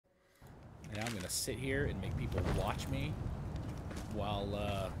And I'm gonna sit here and make people watch me while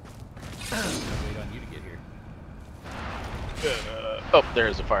wait on you to get here. Oh,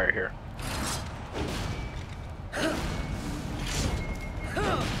 there's a fire here.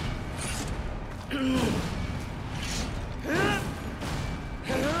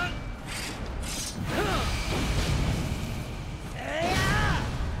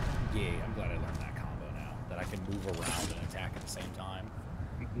 Yeah, I'm glad I learned that combo now. That I can move around and attack at the same time.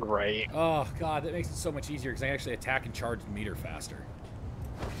 Right. Oh god, that makes it so much easier because I actually attack and charge the meter faster.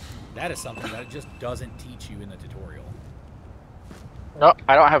 That is something that it just doesn't teach you in the tutorial. No,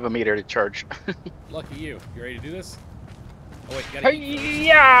 I don't have a meter to charge. Lucky you. You ready to do this? Oh wait, you gotta eat.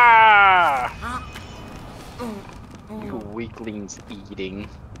 Yeah! You weaklings eating.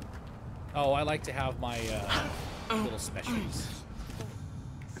 Oh, I like to have my little specials.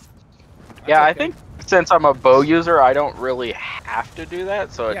 Yeah, okay. I think since I'm a bow user, I don't really have to do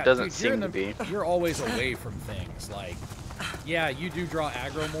that, so yeah, it doesn't dude, seem to be. You're always away from things. Like, yeah, you do draw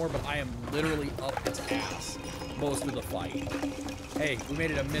aggro more, but I am literally up its ass most of the fight. Hey, we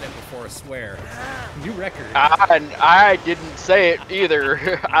made it a minute before a swear. New record. I didn't say it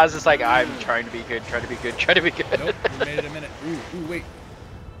either. I was just like, I'm trying to be good, trying to be good, trying to be good. Nope, we made it a minute. Ooh, wait.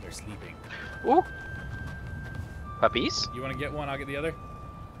 They're sleeping. Ooh. Puppies? You want to get one? I'll get the other.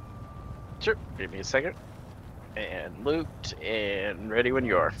 Sure. Give me a second. And loot, and ready when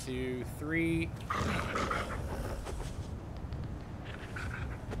you are. 2, 3.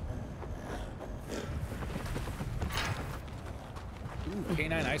 Ooh,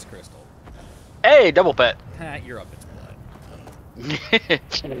 canine ice crystal. Hey, double pet. You're up its blood.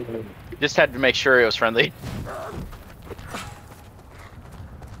 Just had to make sure it was friendly.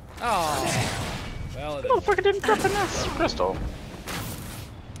 Oh. Well, it is. Motherfucker didn't drop an ice crystal.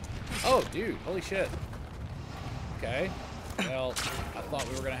 Oh, dude, holy shit. Okay. Well, I thought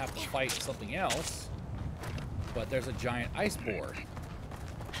we were gonna have to fight something else, but there's a giant ice boar.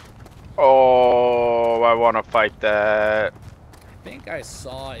 Oh, I want to fight that. I think I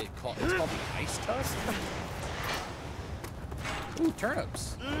saw it called. It's called the ice tusk. Ooh,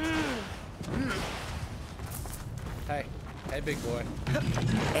 turnips. Hey, big boy.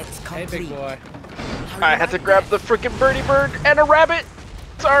 Hey, big boy. I had to grab the freaking birdie bird and a rabbit.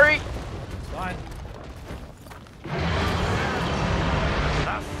 Sorry. It's fine.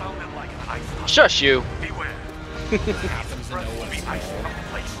 That sounded like an ice tusk. Shush you. Beware. Happens to know Will what's be ice small. from the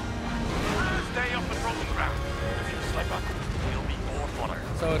place. Stay off the frozen ground. If you slip up, you'll be more fodder.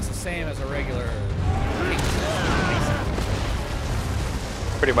 So it's the same as a regular.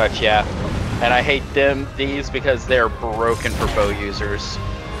 Pretty much, yeah. And I hate these because they're broken for bow users.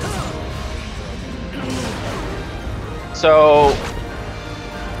 So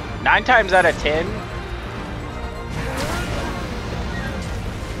 9 times out of 10,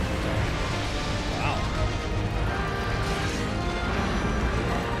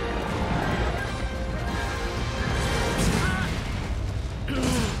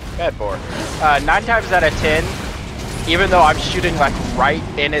 bad boar. 9 times out of 10, even though I'm shooting like right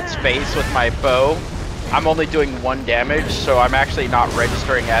in its face with my bow, I'm only doing 1 damage, so I'm actually not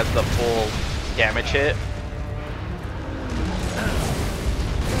registering as the full damage hit.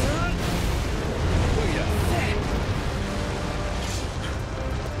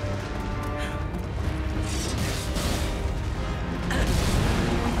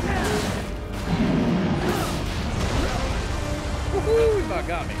 Woohoo! He about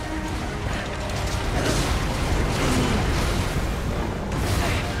got me.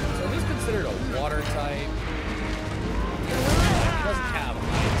 So he's considered a water type. He doesn't have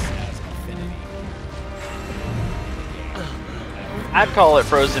ice as an affinity. I'd call it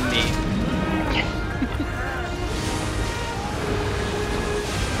frozen meat.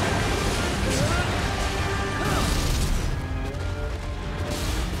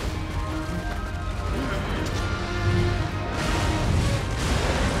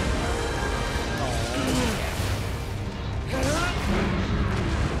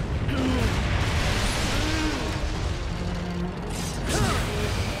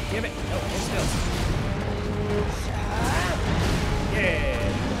 Damn it! No, hold still. Yeah.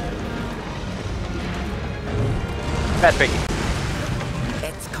 Fat piggy.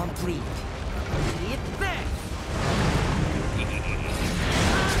 It's complete. Eat this.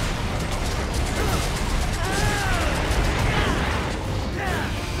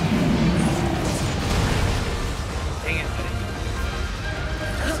 Dang it!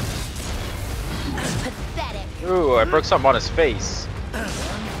 Pathetic. Ooh, I broke something on his face.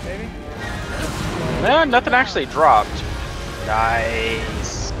 Maybe. No, nothing actually dropped.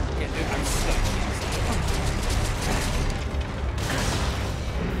 Nice. Yeah, dude, I'm sick.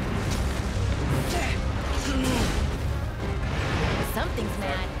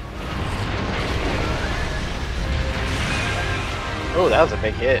 Oh, that was a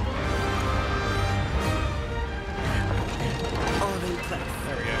big hit. All in place.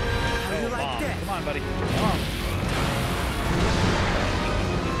 There we go. How Oh, you like bomb. that? Come on, buddy. Come on.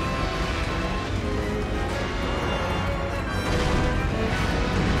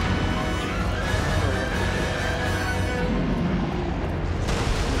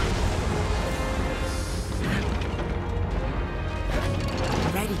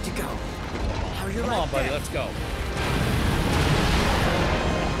 Ready to go. How you Come like on, buddy. that? Let's go.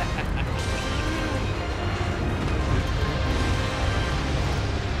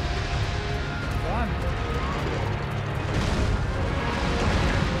 Come on.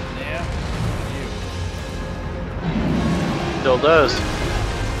 Yeah. You. Still does.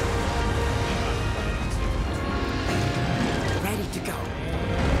 Ready to go.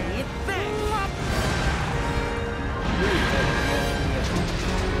 Hit that.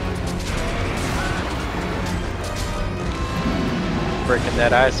 Breaking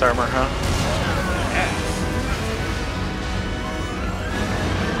that ice armor, huh?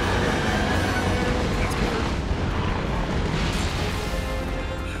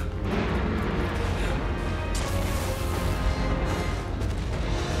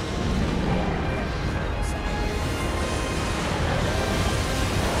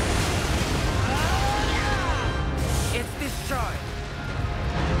 It's destroyed.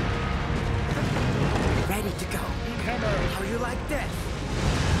 Ready to go. How you like that?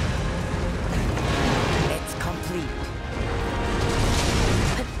 It's complete.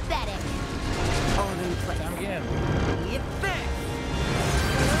 Pathetic. All in place. Time again. Hit that.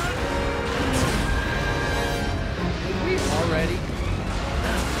 Did we already?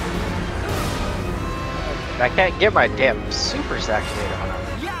 I can't get my damn supers activated on him.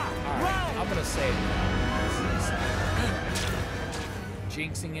 Yeah. Alright, I'm gonna say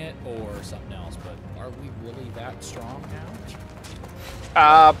jinxing it or something else, but are we really that strong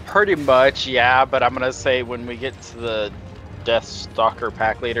now? Pretty much, yeah, but I'm gonna say when we get to the Death Stalker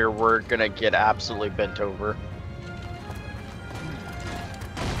pack later, we're gonna get absolutely bent over.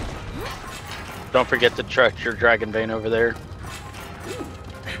 Don't forget to trust your Dragon Vein over there.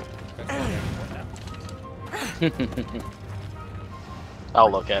 I'll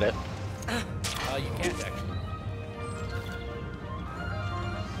look at it. You can't actually.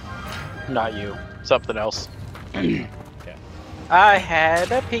 Not you. Something else. Okay. I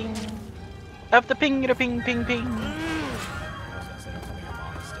had a ping. Of the ping, a ping, ping, ping. I was gonna say, don't tell me your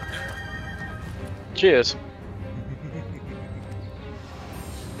mom is still there. Cheers.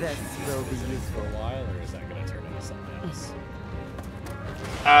 This will be For a useful. while, or is that gonna turn into something else?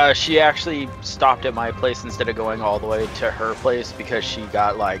 She actually stopped at my place instead of going all the way to her place because she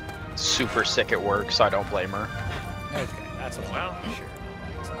got like super sick at work, so I don't blame her. Okay, that's what Well. I'm sure.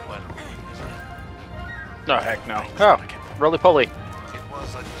 Well, No, heck no. Oh, roly poly. it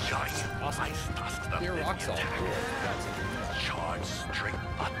was a giant Awesome. ice tusk that Clear led rock the salt. attack. Cool. That's it. Charged straight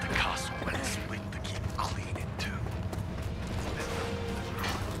at the castle and split the keep clean in two.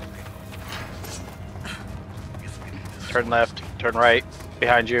 Turn left, turn right,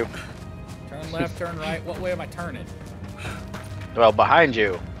 behind you. Turn left, turn right. What way am I turning? Well, behind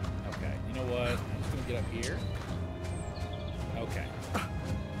you. Okay, you know what? I'm just gonna get up here. Okay.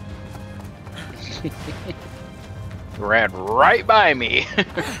 Ran right by me. I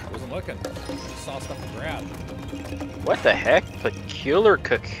wasn't looking. Just saw stuff to grab. What the heck? Peculiar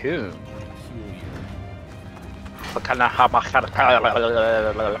cocoon. Peculiar.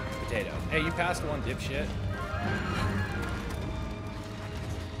 Potato. Potato. Hey, you passed one, dipshit.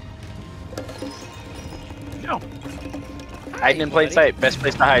 No. Hiding in plain sight. Best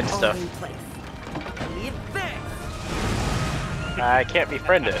place to hide All stuff. in place. Hit that. I can't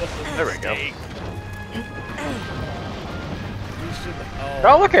befriend it. There we go. You should.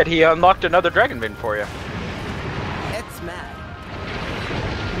 Oh, look at he unlocked another Dragon Vein for you. It's mad.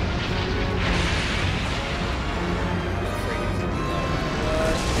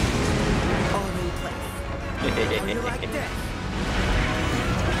 All in place. How you like that?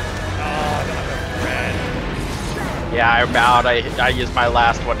 Yeah, I'm out. I used my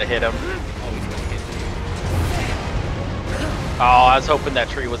last one to hit him. Oh, I was hoping that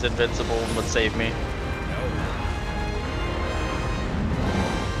tree was invincible and would save me.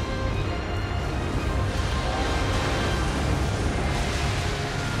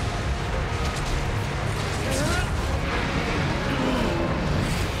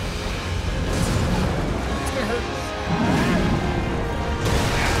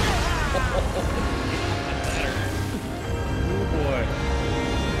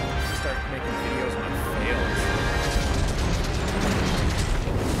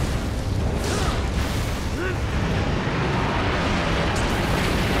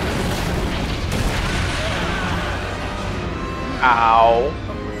 Ow.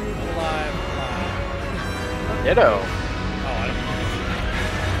 Alive, alive. Ditto. Oh, I don't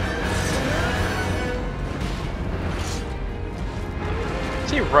know.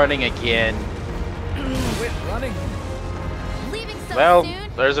 Is he running again? Quit running. Leaving so Well,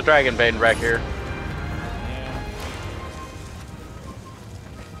 soon? there's a dragon bane back here. Yeah.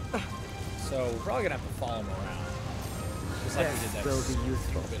 So we're probably gonna have to follow him around. Just like we did that This will be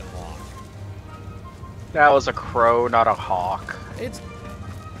useful. stupid hawk. That was a crow, not a hawk. It's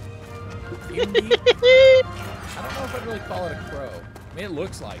unique. I don't know if I'd really call it a crow. I mean, it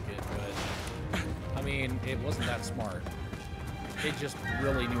looks like it, but I mean, it wasn't that smart. It just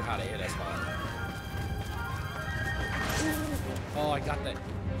really knew how to hit us hard. Oh, I got that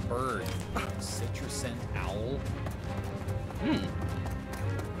bird. Citruscent owl. Hmm.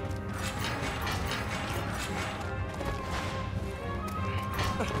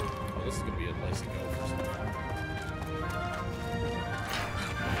 Oh, this is gonna be a place to go for some fun.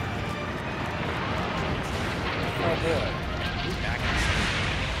 Oh boy. He's back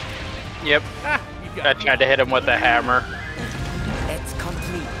in Yep. Ah, you got I me. tried to hit him with a hammer. It's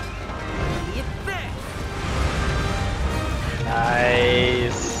complete. It there.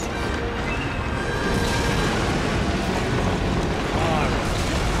 Nice.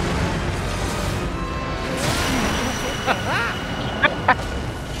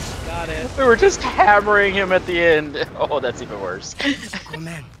 Got it. We were just hammering him at the end. Oh, that's even worse. Oh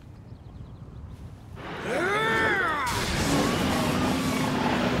man.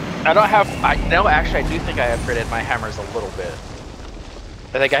 I don't have. No, actually, I do think I upgraded my hammers a little bit.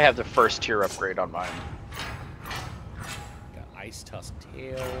 I think I have the first tier upgrade on mine. Got ice tusk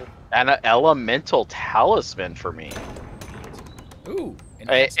tail. And an elemental talisman for me. Ooh.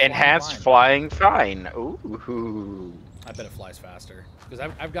 Enhanced flying fine. Ooh. I bet it flies faster.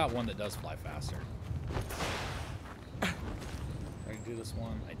 Because I've got one that does fly faster. Did I do this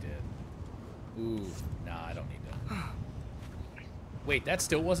one? I did. Ooh. Nah, I don't need to. Wait, that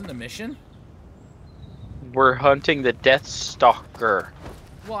still wasn't the mission? We're hunting the Death Stalker.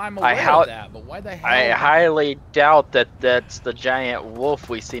 Well, I'm aware of that, but why the hell? I highly doubt that that's the giant wolf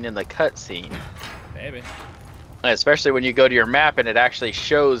we seen in the cutscene. Maybe. Especially when you go to your map and it actually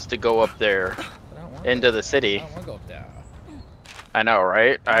shows to go up there But I don't want into the city. I don't want to go up there. I know,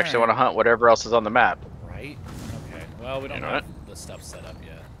 right? I actually want to hunt whatever else is on the map. Right? Okay. Well, we don't You know have the stuff set up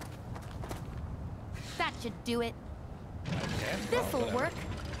yet. That should do it. Okay. This'll whatever. work.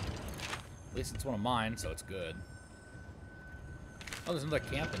 At least it's one of mine, so it's good. Oh, there's another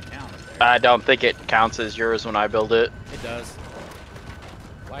camp in town up there. I don't think it counts as yours when I build it. It does.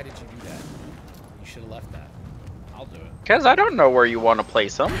 Why did you do that? You should have left that. I'll do it. Because I don't know where you want to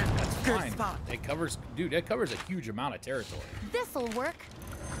place them. That's Good fine. spot. It covers, dude, it covers a huge amount of territory. This'll work.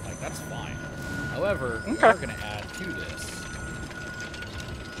 Like, that's fine. However, we Okay. are going to add to this.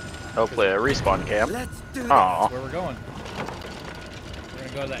 Hopefully a respawn camp. Let's do this. Aw. That's where we're going. We're going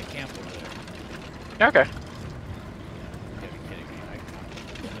to go to that camp over there. Okay. You gotta be kidding me. I'm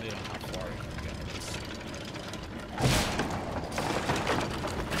limited on how far you can get this.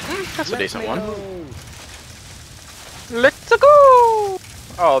 That's a decent one. Oh, Let's go!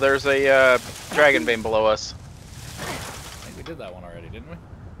 Oh, there's a dragon bane below us. I think we did that one already, didn't we?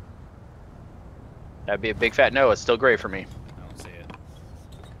 That'd be a big fat no. It's still gray for me. I don't see it.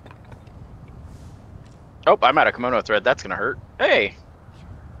 Oh, I'm out of kimono thread. That's gonna hurt. Hey!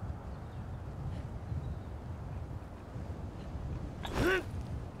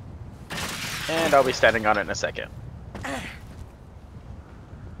 And I'll be standing on it in a second. I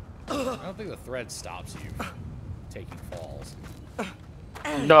don't think the thread stops you from taking falls.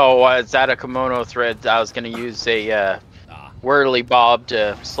 No, it's out of kimono thread. I was gonna use a Ah, whirly bob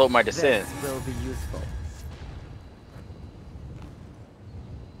to slow my descent. This will be useful.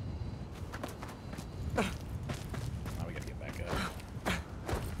 now we gotta get back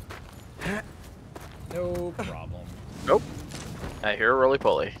up. No problem. Nope. I hear a roly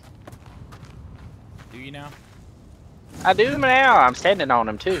poly. Do you now? I do now. I'm standing on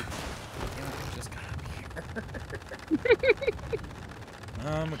him too. Yeah, I just got up here.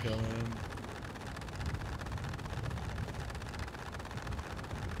 I'm coming.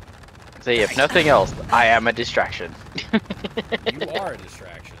 See, if nothing else, I am a distraction. You are a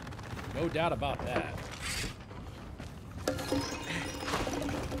distraction. No doubt about that.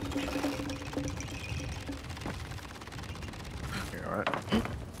 You know what?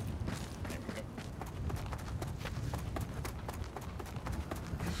 There we go.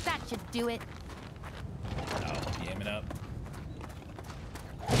 That should do it. Oh, you aiming up.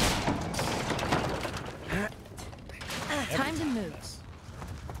 Time to move. This.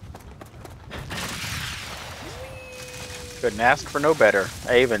 Couldn't ask for no better.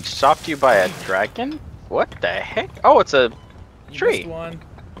 I even stopped you by a dragon? What the heck? Oh, it's a You tree. missed one.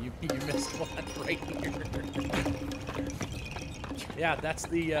 You missed one right here. Yeah, that's for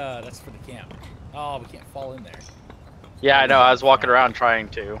the camp. Oh, we can't fall in there. Yeah, I know. I was walking around trying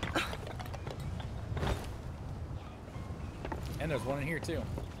to. And there's one in here too.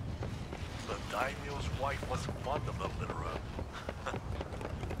 The daimyo's wife was fond of the litterer.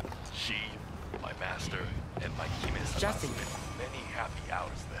 She, my master, and my Kimes Jesse. spent many happy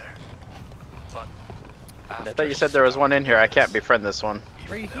hours there. But I thought you said there was one in here. I can't befriend this one.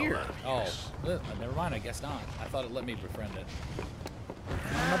 Right here. Oh, never mind. I guess not. I thought it let me befriend it.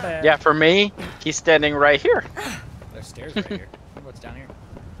 My bad. Yeah, for me, he's standing right here. There's stairs right here. Wonder what's down here.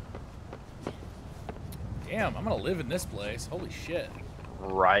 Damn, I'm gonna live in this place. Holy shit.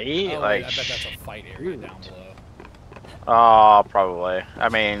 Right? Oh, like, wait, I bet that's a fight area down below. Oh, probably. I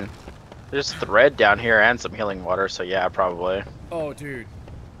mean, there's thread down here and some healing water, so yeah, probably. Oh, dude.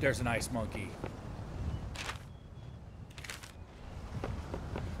 There's an ice monkey.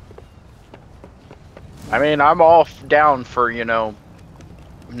 I mean, I'm all down for, you know,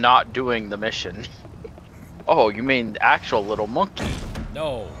 not doing the mission. Oh, you mean the actual little monkey?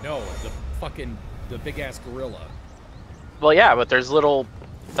 No, the big ass gorilla. Well, yeah, but there's little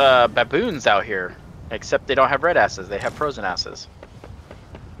baboons out here. Except they don't have red asses, they have frozen asses.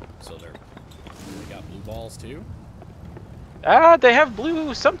 So they got blue balls too? They have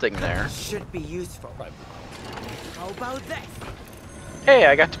blue something there. Should be useful. Probably. How about this? Hey,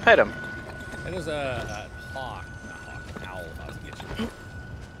 I got to pet him. That is a hawk. Not hawk, an owl. If I was to get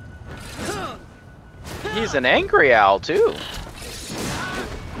you. He's an angry owl, too.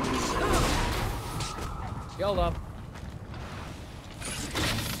 Killed him.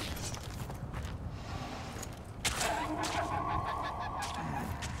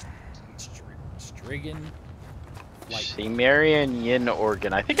 Strigan. Like, Cimmerian yin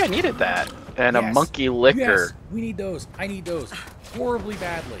organ. I think I needed that. And a yes, monkey liquor. Yes, we need those. I need those horribly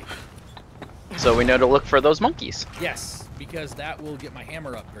badly. So we know to look for those monkeys. Yes, because that will get my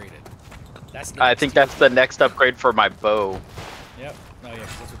hammer upgraded. That's. I think that's the next upgrade for my bow. Yep. Oh yeah, 'cause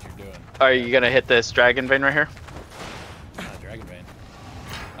that's what you're doing. Are you gonna hit this dragon vein right here? Dragon vein.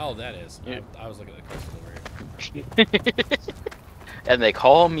 Oh, that is. Yeah. I was looking at the crystal over here. And they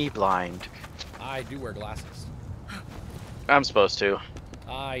call me blind. I do wear glasses. I'm supposed to.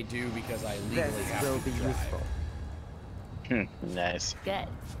 I do because I legally This have will to be drive. useful. Nice. Good.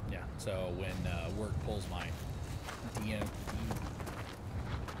 Yeah. So when work pulls my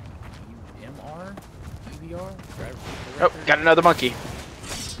DMR, DVR, driver. Oh, got another monkey.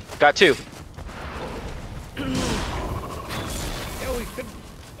 Got two. Yeah, we could.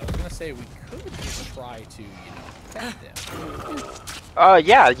 I was gonna say we could just try to, pet them.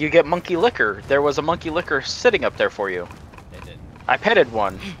 Yeah, you get monkey liquor. There was a monkey liquor sitting up there for you. They didn't. I petted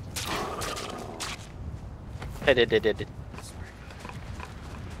one. Petted it.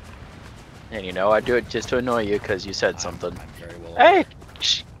 And you know, I do it just to annoy you because you said something. I'm very well. Hey!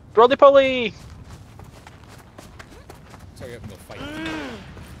 Shh! Roly poly! Sorry, I have to go fight.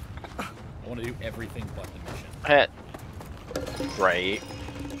 I want to do everything but the mission. Pet. Right.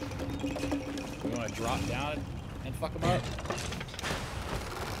 We want to drop down and fuck them up.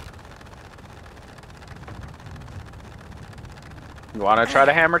 You want to try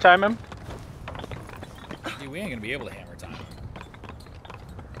to hammer time him? Dude, we ain't gonna be able to hammer time.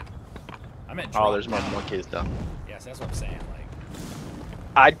 I meant Oh, drop there's more down. monkeys though. Yes, that's what I'm saying. Like,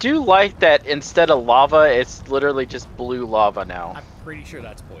 I do like that instead of lava, it's literally just blue lava now. I'm pretty sure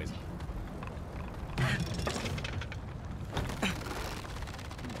that's poison.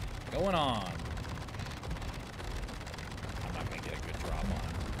 Going on. I'm not gonna get a good drop on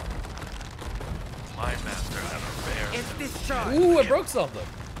My master had a rare It's sense this of shot. it. Ooh, I broke something.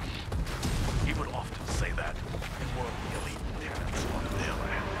 He would often say that we were really tenants on their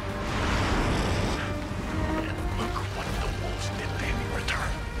land. And look what the wolves did in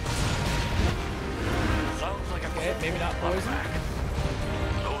return. Sounds like a Okay, maybe not poison.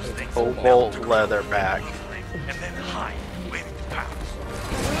 Those things Cobalt leatherback. and then hide, waiting to pounce.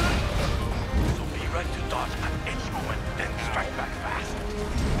 So be ready to dodge at any moment and strike back fast.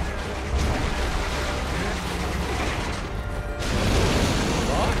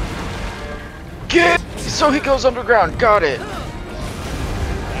 Get! So he goes underground. Got it.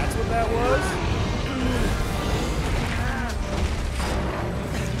 That's what that was?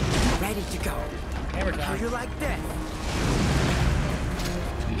 Ready to go. Hammer How time. you like this?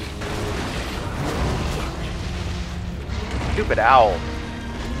 Stupid owl.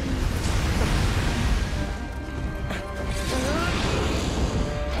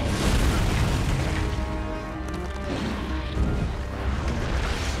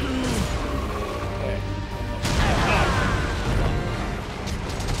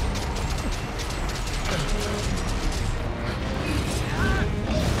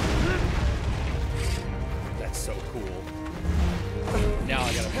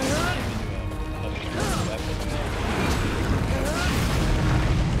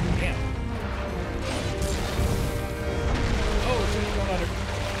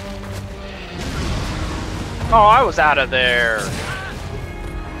 Oh, I was out of there.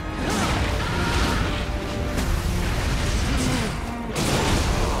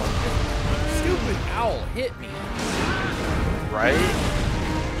 Stupid owl hit me. Right?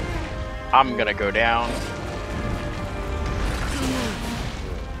 I'm gonna go down.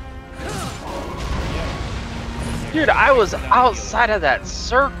 Dude, I was outside of that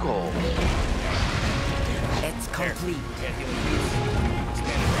circle. It's complete.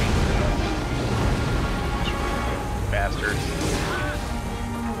 Bastards.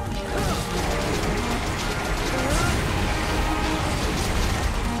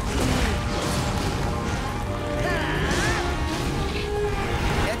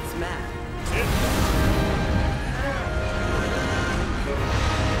 It's mad.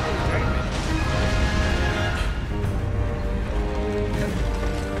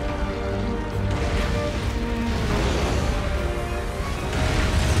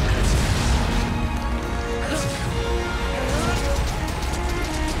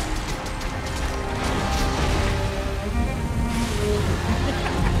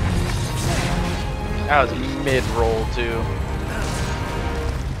 That was mid-roll too.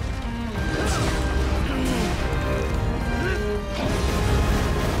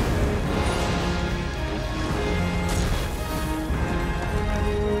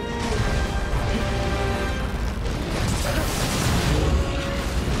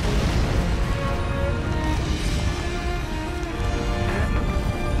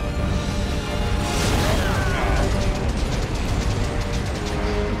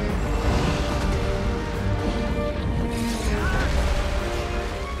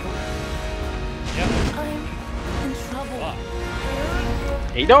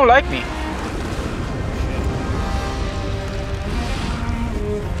 He don't like me.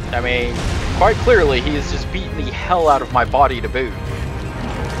 I mean, quite clearly, he is just beating the hell out of my body to boot.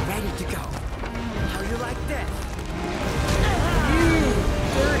 Ready to go. How you like that? You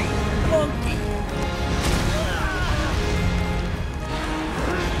dirty monkey.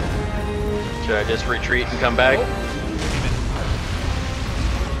 Should I just retreat and come back?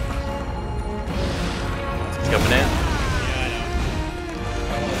 It's coming in.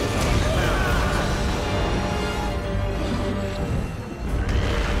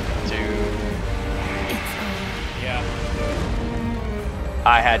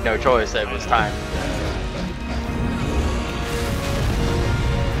 I had no choice. It was time.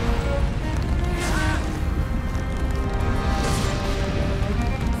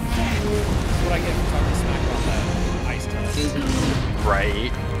 That's what I get for talking smack about that ice test.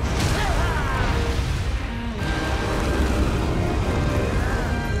 Right.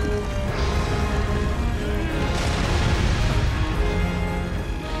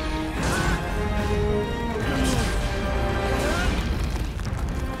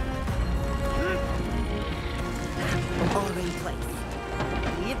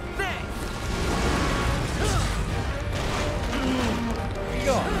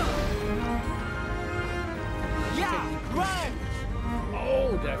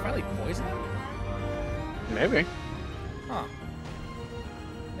 Maybe. Huh.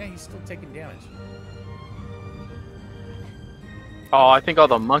 Yeah, he's still taking damage. Oh, I think all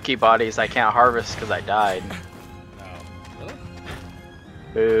the monkey bodies I can't harvest because I died. Oh,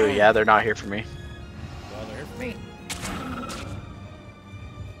 really? Ooh, yeah, they're not here for me. Well, they're here for me.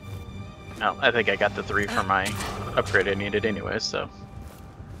 No, I think I got the 3 for my upgrade I needed anyway, so.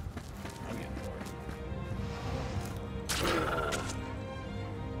 I'm getting bored.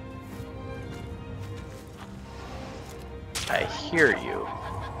 I hear you. You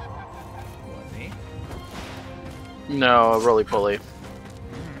want me? No, roly poly.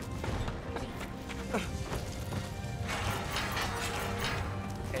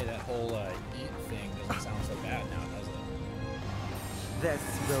 Hey, that whole eat thing doesn't sound so bad now, does it? This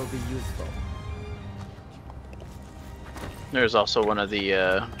will be useful. There's also one of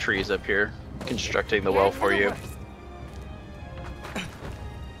the trees up here constructing the well for you.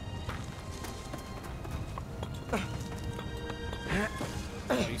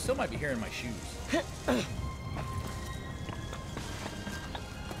 Oh, you still might be hearing my shoes.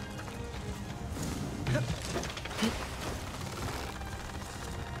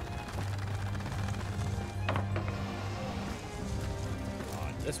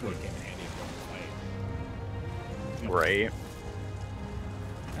 This would have came in handy for the fight. Right.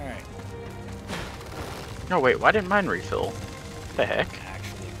 Alright. No, wait, why didn't mine refill? What the heck?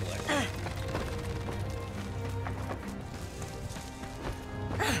 Actually collect.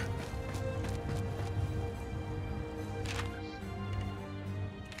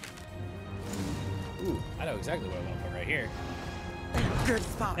 Ooh, I know exactly what I want to put right here. Good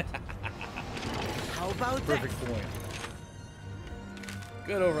spot. How about Perfect point.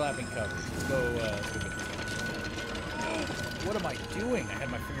 Good overlapping coverage. Let's go get through that. What am I doing? I had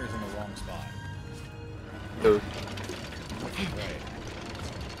my fingers in the wrong spot. Ooh. Right.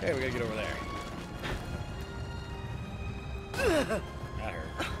 Okay, we gotta get over there. That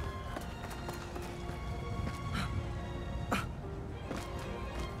hurt.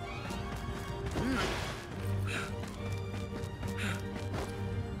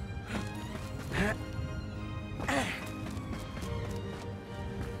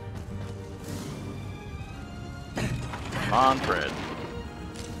 Come on, Fred.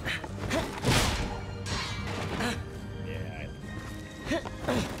 Yeah.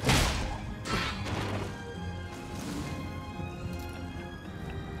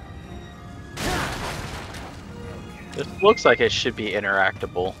 This looks like it should be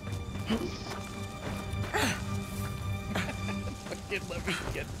interactable. Fucking let me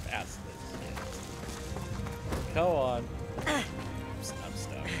get past this shit. Come on. I'm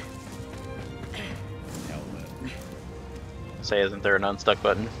stuck. Hell with it. Say, isn't there an unstuck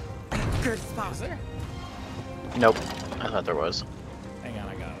button? Good spot. Is there? Nope. I thought there was. Hang on,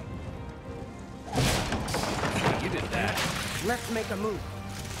 I got it. You did that. Let's make a move.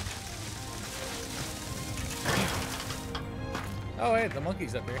 Oh, hey, the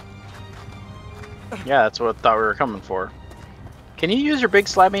monkey's up here. Yeah, that's what I thought we were coming for. Can you use your big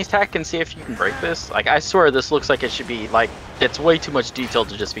slap mace attack and see if you can break this? Like, I swear this looks like it should be, like, it's way too much detail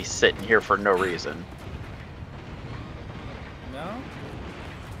to just be sitting here for no reason. No?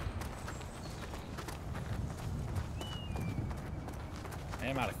 I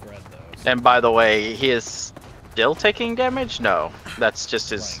am out of thread, though. So. And by the way, he is still taking damage? No. That's just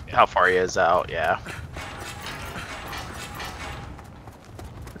his, Right, yeah. how far he is out, yeah.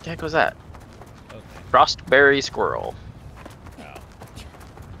 What the heck was that? Okay. Frostberry squirrel. Oh.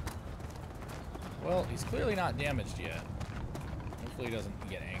 Well, he's clearly not damaged yet. Hopefully he doesn't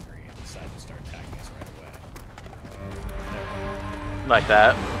get angry and decide to start attacking us right away. Like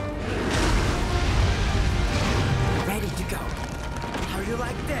that. Ready to go. How do you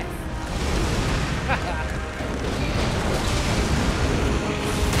like this? Okay.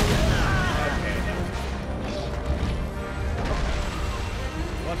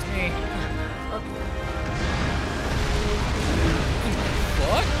 What's me?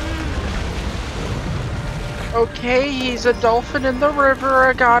 What? Okay, he's a dolphin in the river,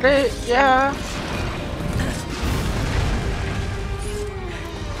 I got it, yeah.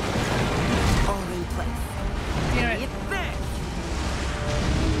 All in place. Damn it. Get back.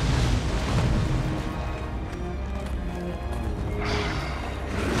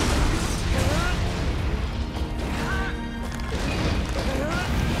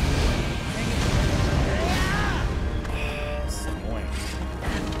 This is annoying.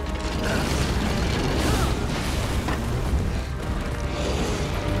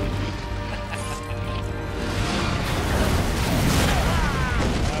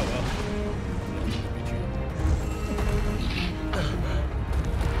 Oh well.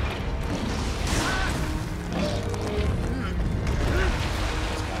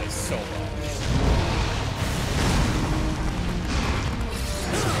 This guy is so much.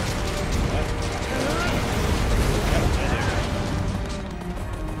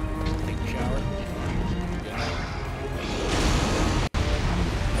 Take a shower.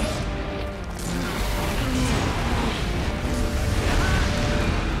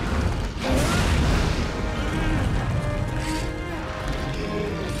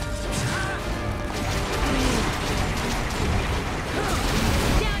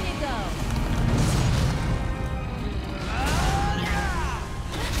 Down you go.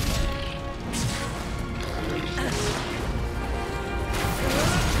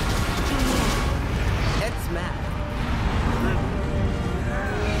 It's mad.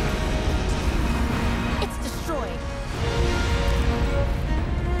 It's destroyed.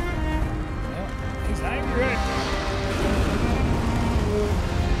 Well, he's angry.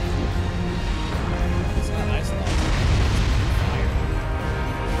 It's not nice long.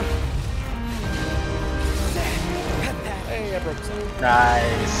 Hey, I broke something.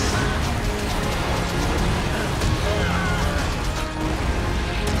 Nice.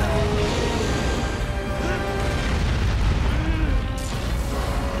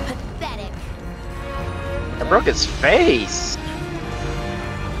 Pathetic. I broke his face.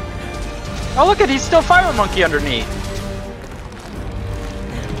 Oh, look at, he's still Fire Monkey underneath.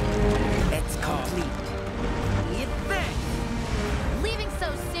 It's complete. Get back. Leaving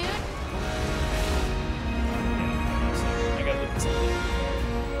so soon? I gotta look at something.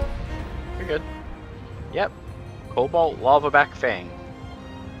 You're good. Yep. Cobalt Lava Back Fang.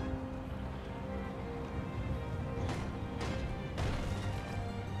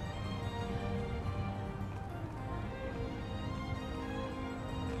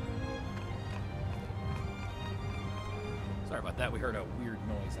 about that. We heard a weird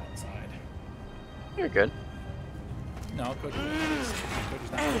noise outside. You're good. No, Koji's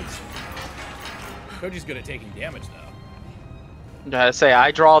not good. Koji's good at taking damage, though. Say,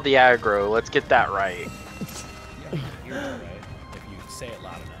 I draw the aggro. Let's get that right. Yeah, you're right. If you say it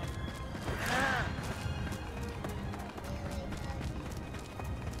loud enough.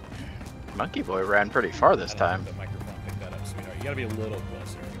 Monkey Boy ran pretty far this I don't time. think the microphone picked that up, sweetheart. You gotta be a little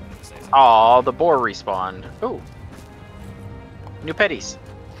closer if you wanted to say something. Aw, the boar respawned. Ooh. New petties.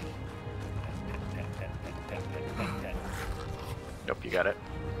 Pet, pet, pet, pet, pet, pet, pet. Nope, you got it.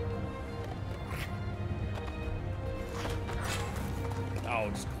 Oh,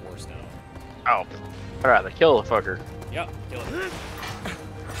 just course down. Oh. I'd rather kill the fucker. Yep, kill it.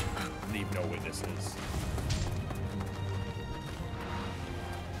 Leave no witnesses.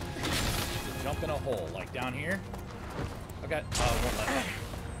 Jump in a hole, like down here. Okay, won't let me.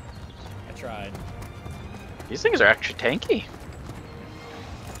 I tried. These things are actually tanky.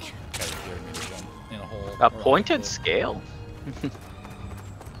 Guys are daring me to jump in a hole. A or pointed off scale.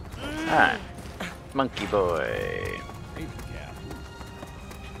 Alright. Monkey Boy. the- Yeah.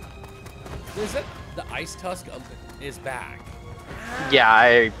 Is it the ice tusk is back? Yeah,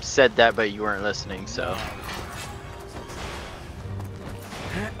 I said that, but you weren't listening, so.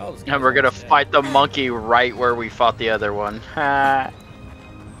 Oh, this And guy's we're gonna almost dead. fight the monkey right where we fought the other one. Ha.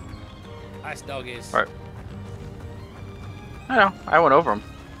 Ice doggies. Right. I know, I went over him.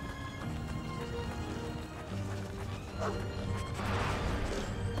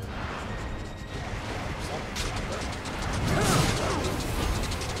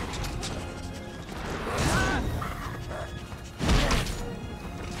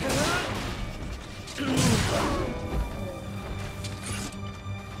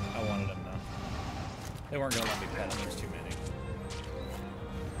 I wanted them though. They weren't gonna let me pet them. There's too many.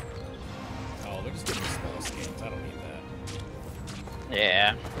 Oh, they're just giving me small skins. I don't need that.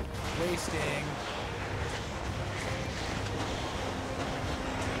 Yeah. Wasting.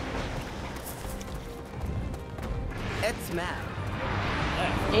 It's mad.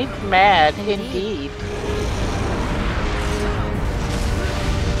 Left. It's mad indeed.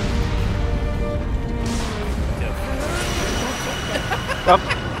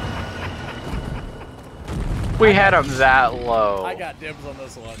 We had him that low. I got dibs on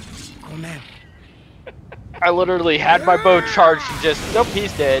this one. Oh man. I literally had my bow charged and just, nope,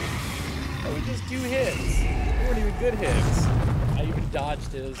 he's dead. Oh, we just 2 hits. They weren't even good hits. I even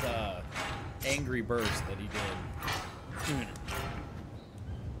dodged his angry burst that he did.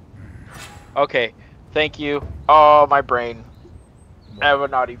 Okay, thank you. Oh, my brain. I have a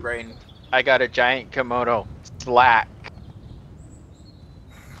naughty brain. I got a giant kimono. Slack.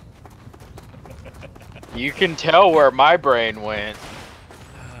 You can tell where my brain went.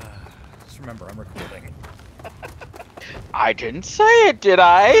 Just remember, I'm recording. I didn't say it, did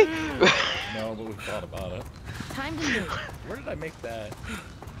I? No, but we thought about it. Time to move. Where did I make that?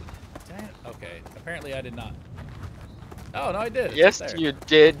 Okay, apparently I did not. Oh, no, I did. It's Yes, right there. you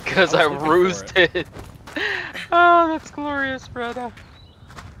did, because I I was looking rused for it. Oh, that's glorious, brother.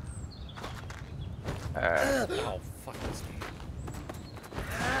 Oh, fuck this game.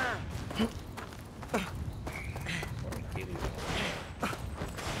 What are we getting?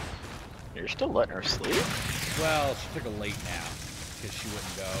 You're still letting her sleep? Well, she took a late nap because she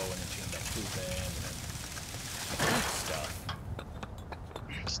wouldn't go, and then she ended up pooping, and then stuff.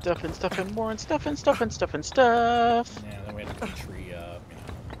 Stuff and stuff and more and stuff and stuff and stuff and stuff. Yeah, then we had to put the tree up,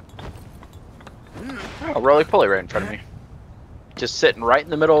 you know. Oh, roly poly right in front of me. Just sitting right in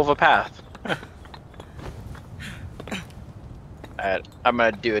the middle of a path. Alright, I'm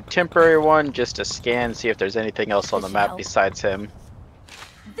gonna do a temporary one just to scan, see if there's anything else on the map besides him.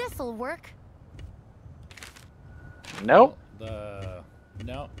 This'll work. Nope. The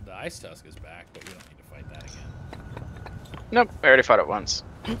ice tusk is back, but we don't need to fight that again. Nope, I already fought it once.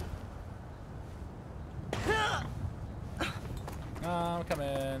 I'm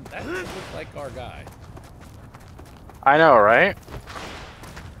coming. That looked like our guy. I know, right?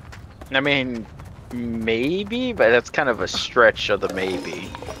 I mean, maybe, but that's kind of a stretch of the maybe.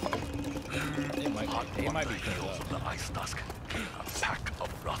 It might be cleared Trails of up. the ice tusk, a pack of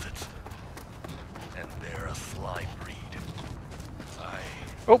rotteds, and they're a slime breed. I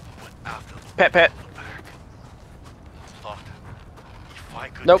Oh, went after them pet, pet. from the back. Thought if I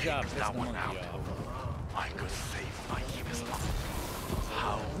could Nope. take Good job, that pissing the one monkey out, off. I could save my Ibis.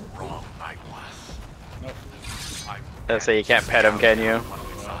 How wrong I was. Nope. That's say you can't pet him, can you?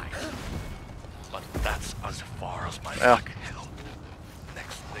 But that's as far as my Well. luck held.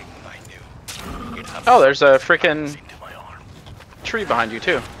 Next thing I knew, it had Oh, there's a freaking into my arm. tree behind you,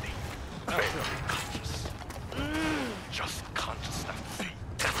 too. Very conscious. Just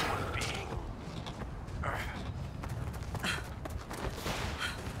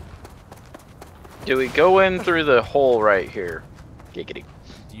Do we go in through the hole right here? Giggity.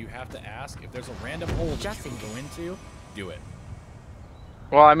 Do you have to ask if there's a random hole that Just you in can go into? Do it.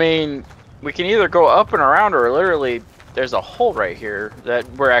 Well, I mean, we can either go up and around, or literally, there's a hole right here that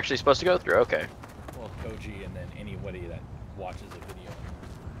we're actually supposed to go through. Okay. Well, Koji and then anybody that watches the video.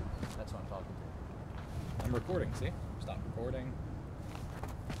 That's what I'm talking to. I'm recording, see? Stop recording.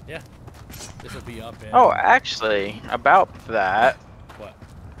 Yeah. This will be up in... Oh, actually, about that, What?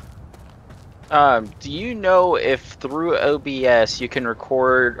 do you know if through OBS you can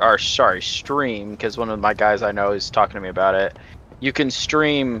record, or sorry, stream, because one of my guys I know is talking to me about it, you can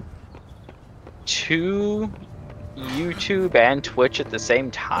stream to YouTube and Twitch at the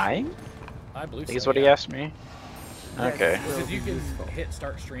same time? I believe I think is so, what he yeah. asked me. Okay. Because you can hit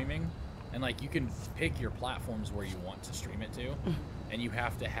start streaming, and like you can pick your platforms where you want to stream it to, and you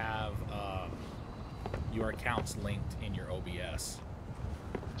have to have your accounts linked in your OBS.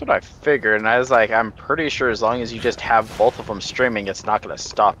 That's what I figured, and I was like, I'm pretty sure as long as you just have both of them streaming, it's not going to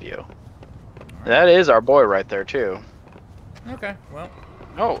stop you. That is our boy right there, too. Okay, well,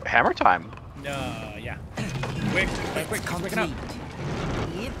 Oh, hammer time. yeah. Quick, quick, he's waking up.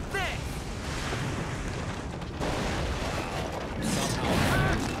 Eat this.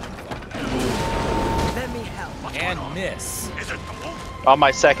 Somehow. Let me help. And miss. Is it the wolf? On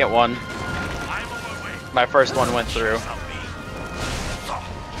my second one, I'm on my way. my first one went through. Shall be.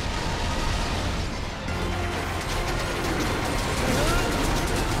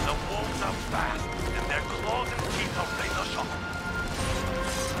 The wolves are fast, and their claws and teeth are razor sharp.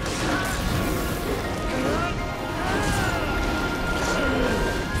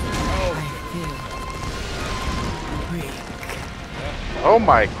 Oh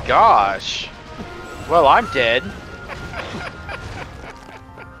my gosh. Well, I'm dead.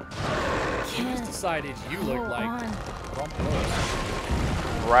 You just decided you look like Bump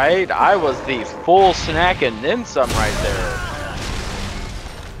Rose. Right? I was the full snack and then some right there.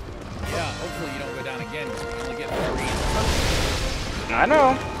 Yeah, hopefully you don't go down again, because we only get 3. I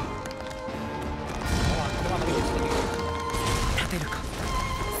know.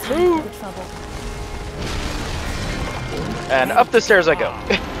 Come on, Ooh. Trouble. And up the stairs I go.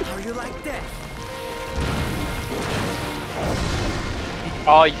 How you like that?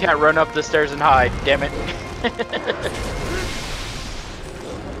 Oh, you can't run up the stairs and hide, damn it.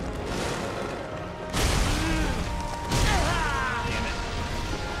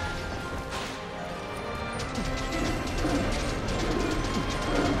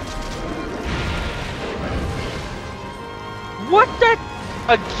 What the?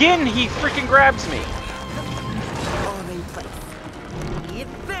 Again, he freaking grabs me. All in place. Eat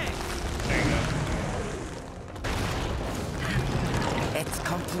this. There you go. It's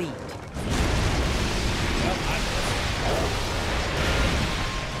complete.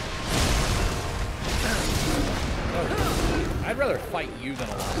 I'd rather fight you than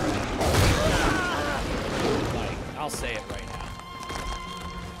a lot. Like, I'll say it right now.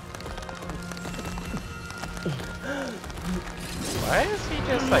 Why is he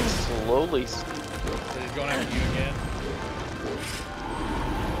just like slowly? So he's going after you again.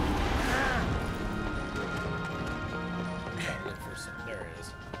 Gotta look for some. There it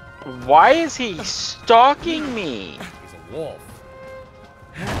is. Why is he stalking me? He's a wolf.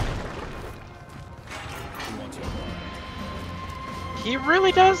 He wants you. He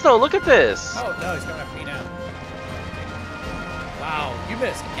really does though. Look at this. Oh no, he's coming after me now. Wow, you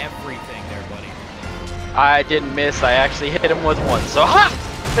missed everything there, buddy. I didn't miss. I actually hit him with one. So ha!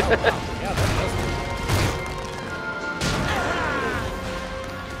 Oh, wow. Yeah, that does it.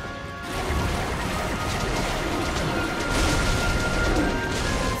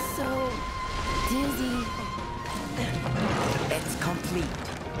 So dizzy. It's complete.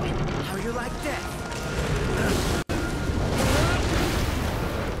 How you like that?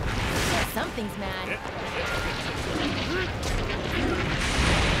 Something's mad.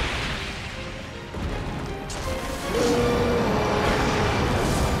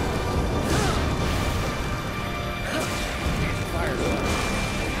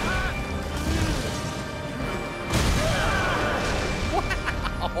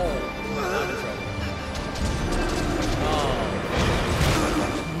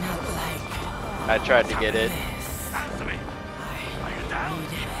 I tried to get it. Answer me. Are you down?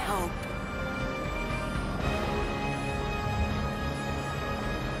 Need help.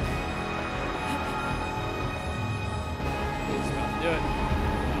 Do it.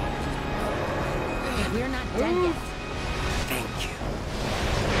 We're not done yet. Thank you.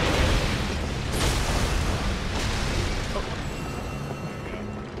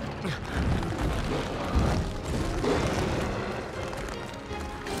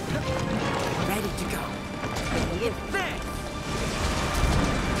 Ready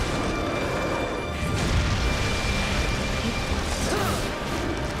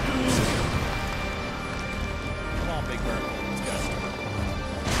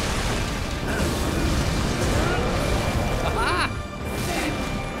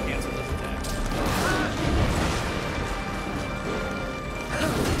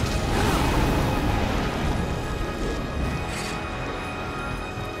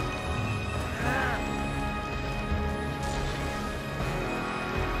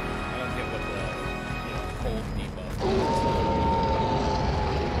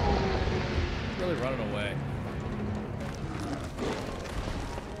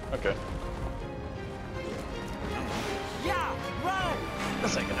Okay. Yeah, run! A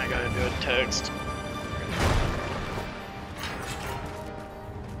second, I gotta do a text.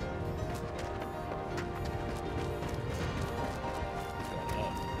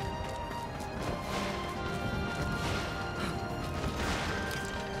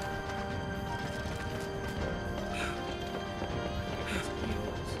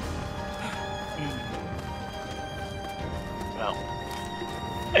 Well,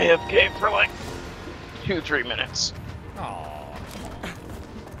 AFK for like 2-3 minutes. Aw.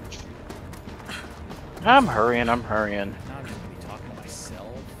 I'm hurrying, I'm hurrying. Now I'm just gonna be talking to myself.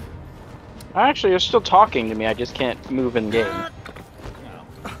 Actually, you're still talking to me, I just can't move in game. No.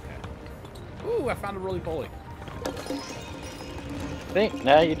 Okay. Ooh, I found a roly-poly. Think?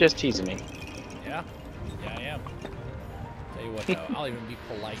 Nah, you're just teasing me. Yeah? Yeah, I am. Tell you what, though, I'll even be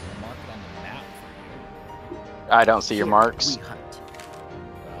polite and mark it on the map for you. I don't see your Here marks. We hunt.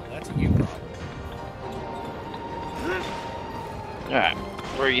 Well, that's a you problem. Alright,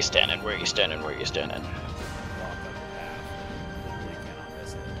 where are you standing? Where are you standing? Where are you standing? Walk up the path. Literally cannot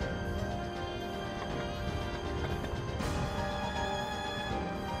miss it.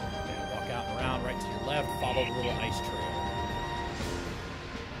 Yeah, walk out and around right to your left, follow the little ice trail.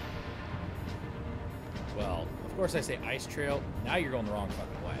 Well, of course I say ice trail. Now you're going the wrong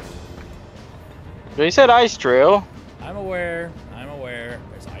fucking way. They said ice trail. I'm aware. I'm aware.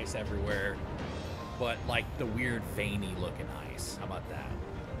 There's ice everywhere. But, like, the weird, veiny looking ice. How about that?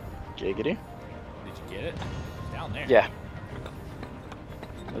 Giggity. Did you get it? It's down there. Yeah.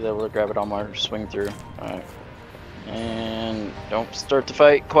 I was able to grab it on my swing through. Alright. And don't start the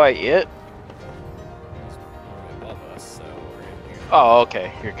fight quite yet. It's right above us, so we're in here. Oh,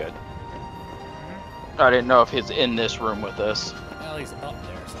 okay. You're good. I didn't know if he's in this room with us. Well, he's up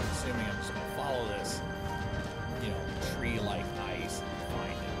there, so I'm assuming I'm just going to follow this, you know, tree-like ice and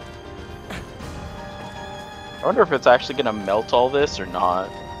find him. I wonder if it's actually gonna melt all this or not.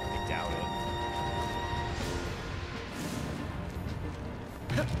 I doubt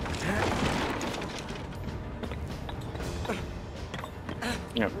it.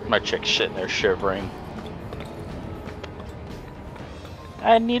 You know, my chick's sitting there shivering.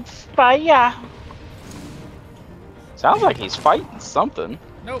 I need fire. Sounds like he's fighting something.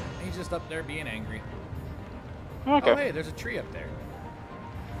 Nope, he's just up there being angry. Okay. Oh, hey, there's a tree up there.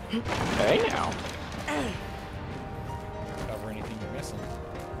 Hey now. Cover anything you're missing.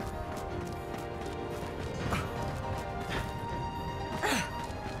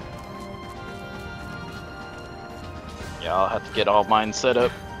 Yeah, I'll have to get all mine set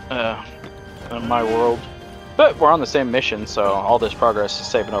up in my world. But we're on the same mission, so all this progress is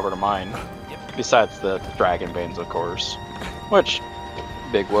saving over to mine. Yep. Besides the dragon veins, of course. Which,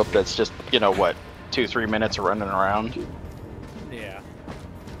 big whoop, that's just, you know what, 2-3 minutes of running around. Yeah.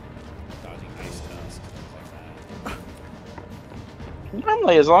 Dodging ice dust, things like that.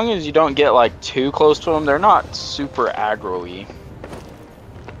 Normally, as long as you don't get like too close to them, they're not super aggro-y.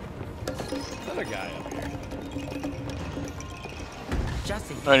 Another guy up here.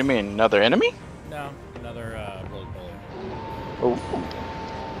 Jesse. What do you mean, another enemy? No, another roly-poly. Oh.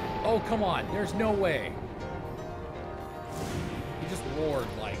 Oh, come on. There's no way. He just roared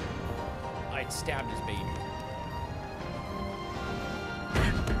like I'd stabbed his baby.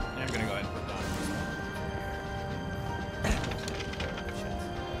 And I'm gonna go ahead and put down this one. Shit.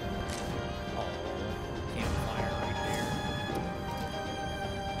 Oh, campfire right there.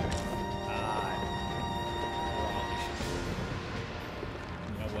 Probably should.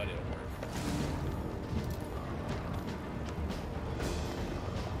 You know what? It'll work.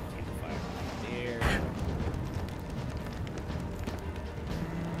 Campfire right there.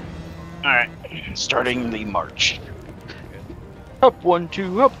 Alright, starting the march. Up 1,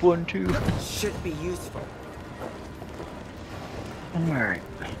 2, up 1, 2. Should be useful. Alright.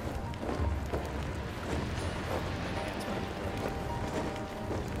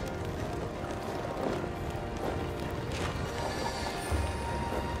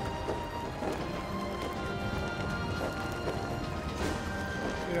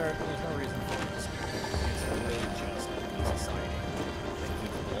 There's no reason for this. It's really just a piece of siding that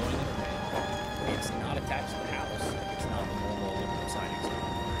keeps blowing in the wind. It's not attached to the house. It's not the normal aluminum siding. It's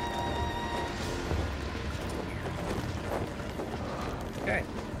weird. Okay.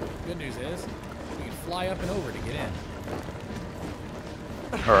 Good news is we can fly up and over to get in.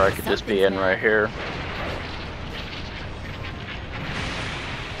 Or I could just be in right here.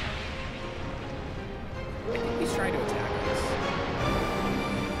 I think he's trying to attack us.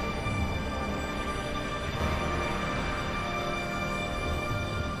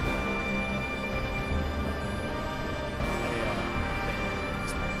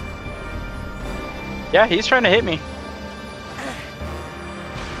 Yeah, he's trying to hit me.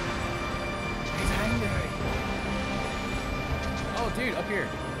 He's angry. Oh, dude, up here.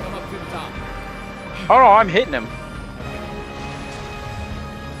 Come up to the top. Oh no, I'm hitting him.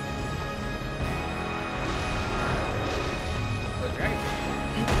 The dragon.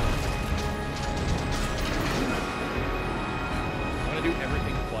 I want to do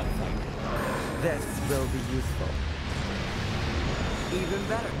everything but fight. This will be useful. Even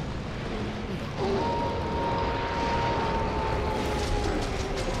better.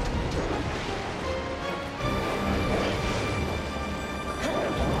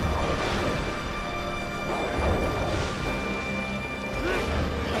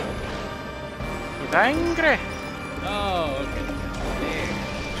 He's angry. Oh, okay.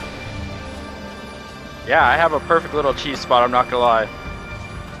 Yeah, I have a perfect little cheese spot, I'm not gonna lie.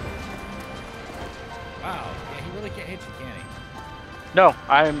 Wow. Yeah, he really can't hit you, can he? No,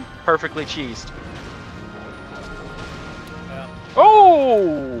 I'm perfectly cheesed. Well,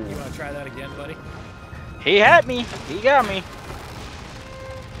 Oh! you want to try that again, buddy? He had me. He got me.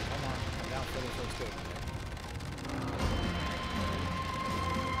 Come on. I'm down for this. Let's go.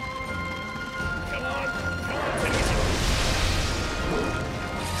 Come on. Come on. Take it.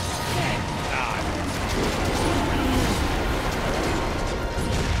 Ah.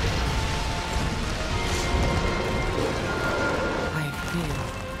 I feel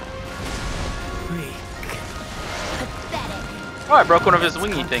weak. Pathetic. Oh, I broke one of his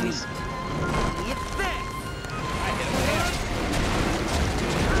wingy things. It's this. I hit him again.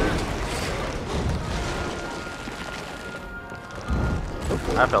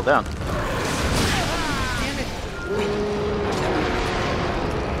 I fell down.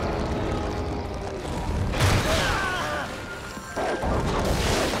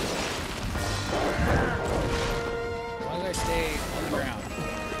 Why did I stay on the ground?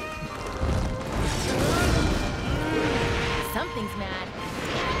 Something's mad.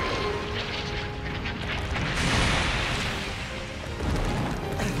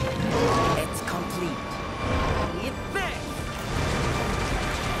 It's complete. It's this.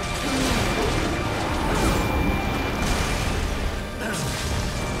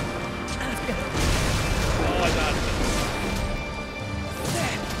 Oh, I dodged it.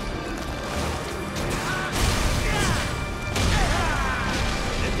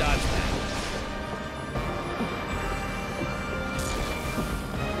 It dodged that.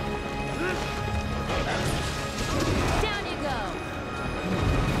 Down you go.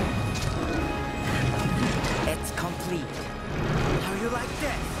 It's complete. How you like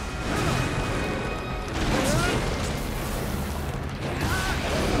this?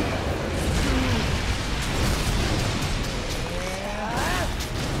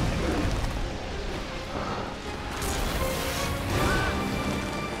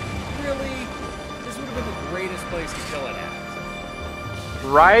 Really? This would have been the greatest place to kill it at.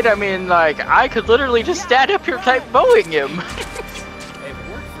 Right? I mean, like, I could literally just stand up here type bowing him. Hey, if it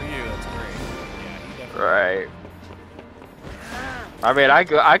worked for you, that's great. Yeah, he definitely. Right. I mean, I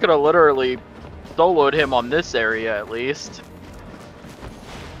could have literally soloed him on this area at least.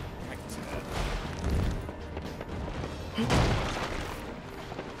 I can see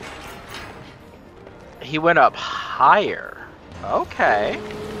that. He went up higher. Okay.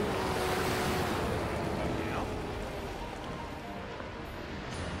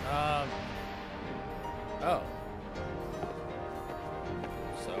 Oh.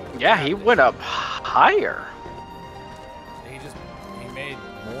 So. Yeah, he went up higher. He made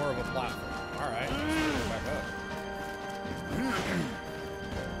more of a platform. All right. Let's go back up.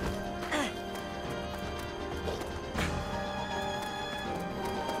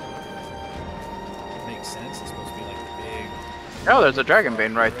 Makes sense. It's supposed to be like the big. Oh, there's a dragon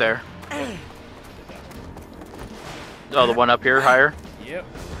bane right there. Oh, the one up here higher? Yep.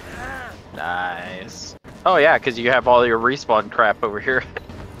 Nice. Oh yeah, because you have all your respawn crap over here.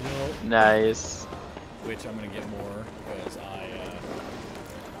 Nope. Nice. Which I'm gonna get more because I have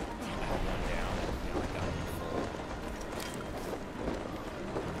one down. Yeah, I got one full.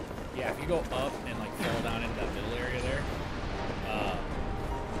 Yeah, if you go up and like fall down into that middle area there,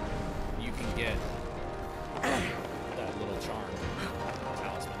 you can get that little charm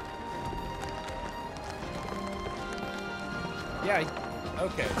talisman. Yeah.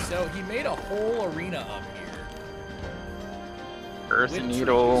 Okay, so he made a whole arena up here. Earth With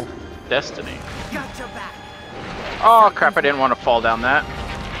Needle Destiny. Got your back. Oh crap, I didn't want to fall down that.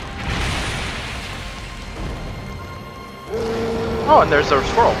 Oh, and there's a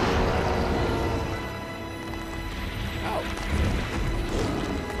squirrel. Ow.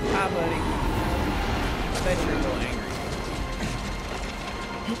 Hi, buddy. I bet you're a little angry.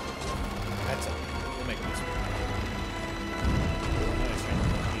 That's a... We'll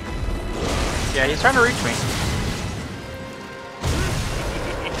Yeah, he's trying to reach me.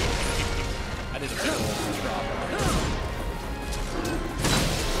 I did a big old drop.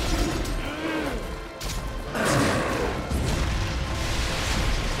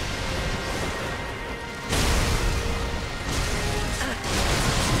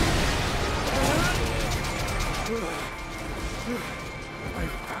 I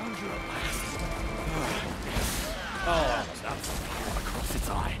found you at last. Oh, That's the fire across its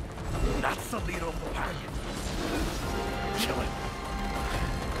eye. That's the leader of the pack. Kill him.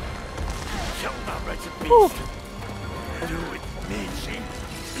 Kill that wretched beast. Do it for me, Chief.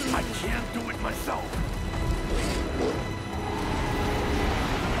 I can't do it myself.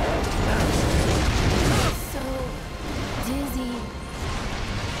 So dizzy.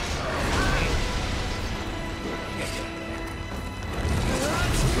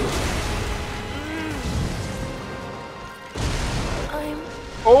 I'm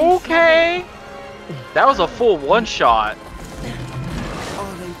Okay. That was a full one shot.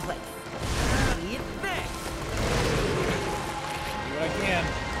 All in place. Get back. do what I can.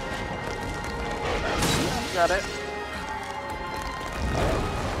 Got it.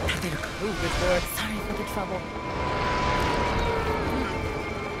 Ooh, good boy. sorry for the trouble.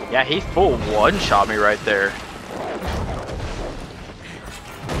 Yeah, he full one shot me right there.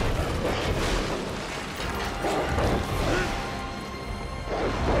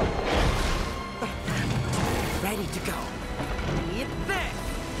 Ready to go. Get back.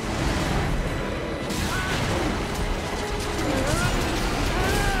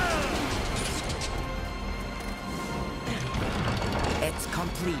 It's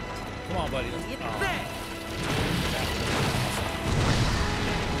complete. Come on, buddy. Get Oh, back.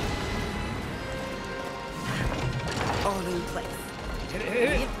 All in place. hit it, hit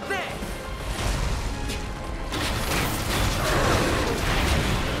it. Get back.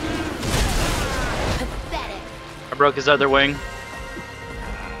 Pathetic. I broke his other wing.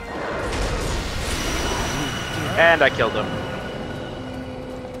 And I killed him.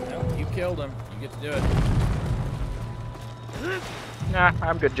 No, you killed him. You get to do it. Nah,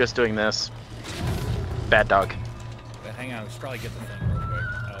 I'm good just doing this. Bad dog. But hang on, we should probably get the thing real quick.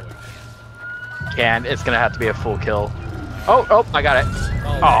 Oh, we Can. It's gonna have to be a full kill. Oh, oh, I got it.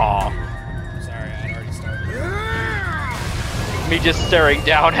 Oh, Aw. sorry, I'd already started. Me just staring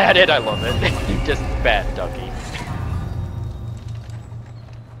down at it. I love it. Just bad doggy.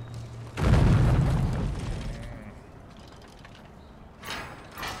 We're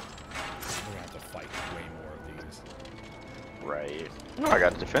gonna have to fight way more of these. Right. Oh, I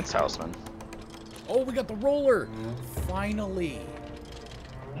got a defense houseman. Oh, we got the roller! Finally!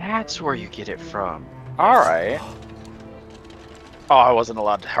 That's where you get it from. Alright. Oh, I wasn't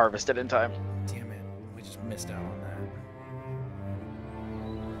allowed to harvest it in time. Damn it, we just missed out on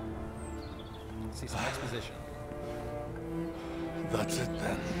that. See some exposition. That's it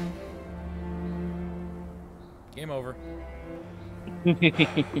then. Game over.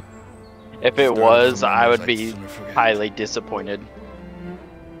 If it was, I would be highly disappointed.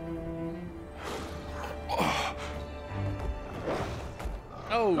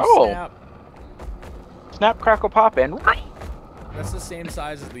 Oh, Oh. snap! Snap, crackle, pop, and That's the same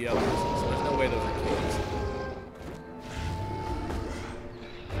size as the others, so there's no way those are kids.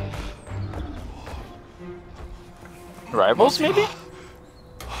 rivals, maybe?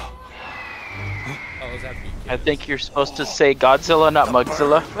 Oh, those have to be kids. I think you're supposed to say Godzilla, not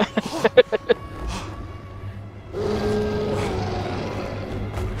Mugzilla.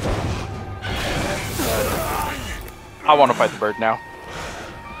 I want to fight the bird now.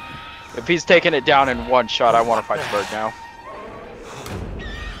 If he's taking it down in one shot, I want to fight the bird now.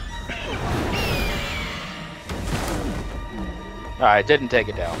 Alright, didn't take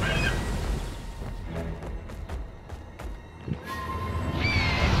it down.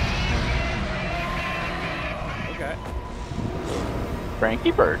 Okay.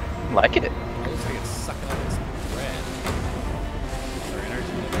 Frankie Bird. Liking it. It looks like it's sucking up its red. Is there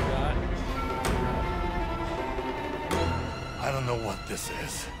energy that we got? I don't know what this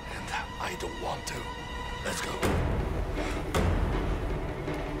is, and I don't want to. Let's go.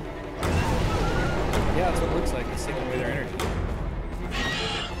 Yeah, that's what it looks like. It's taking away their energy.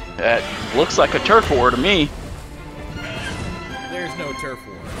 That looks like a turf war to me. There's no turf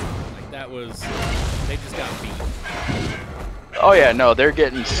war. Like, that was... They just got beat. Oh yeah, no, they're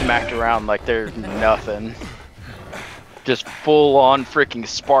getting smacked around like they're nothing. Just full on freaking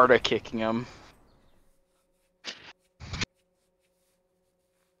Sparta kicking them.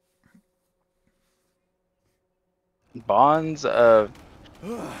 Bonds of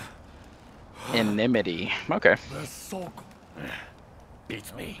enmity. Okay. The Soko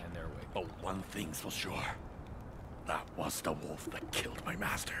beats me. And they're awake. But one thing's for sure. That was the wolf that killed my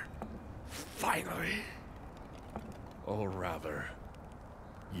master. Finally. Or rather,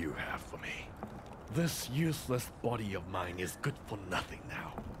 you have for me. This useless body of mine is good for nothing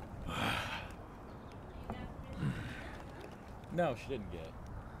now. No, she didn't get it.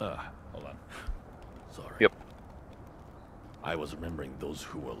 Hold on. Sorry. Yep. I was remembering those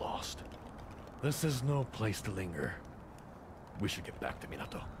who were lost. This is no place to linger. We should get back to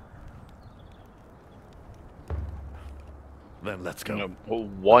Minato. Then let's go.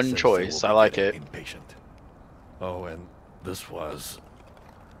 One Sensei choice. will I be like getting it. Impatient. Oh, and this was...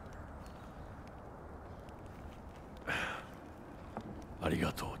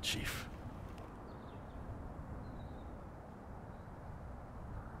 Arigato, Chief.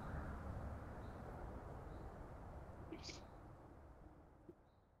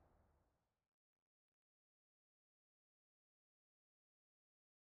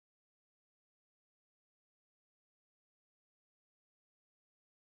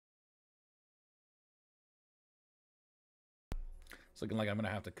 It's looking like I'm gonna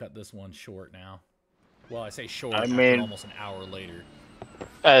have to cut this one short now. Well, I say short. I after mean- almost an hour later.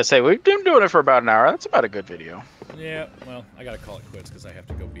 I say we've been doing it for about an hour. That's about a good video. Yeah. Well, I gotta call it quits because I have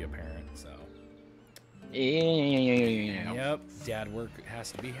to go be a parent. So. Yeah. Yep. Dad work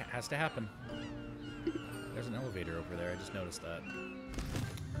has to happen. There's an elevator over there. I just noticed that.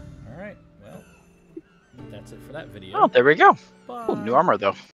 All right. Well, that's it for that video. Oh, there we go. Bye. Ooh, new armor though.